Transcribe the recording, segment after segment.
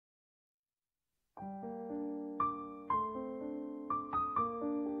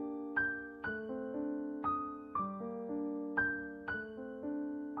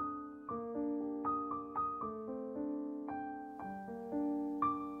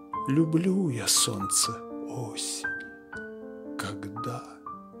Люблю я солнце осени, когда,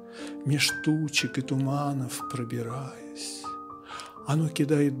 меж тучек и туманов пробираясь, оно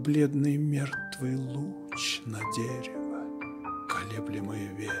кидает бледный мертвый луч на дерево,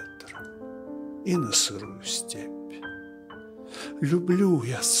 колеблемое ветром, и на сырую степь. Люблю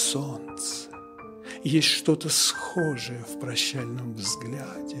я солнце, есть что-то схожее в прощальном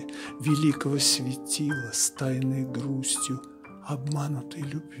взгляде великого светила с тайной грустью обманутой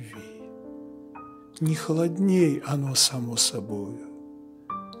любви. Не холодней оно само собою,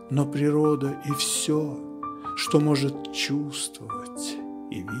 но природа и все, что может чувствовать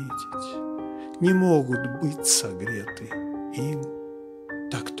и видеть, не могут быть согреты им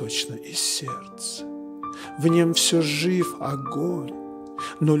так точно из сердца. В нем все жив огонь,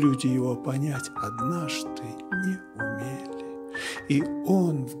 но люди его понять однажды не умели. И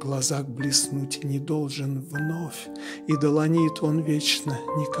он в глазах блеснуть не должен вновь, и долонит он вечно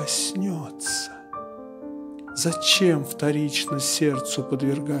не коснется. Зачем вторично сердцу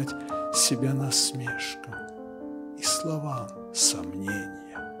подвергать себя насмешкам и словам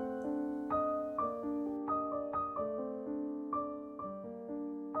сомнения?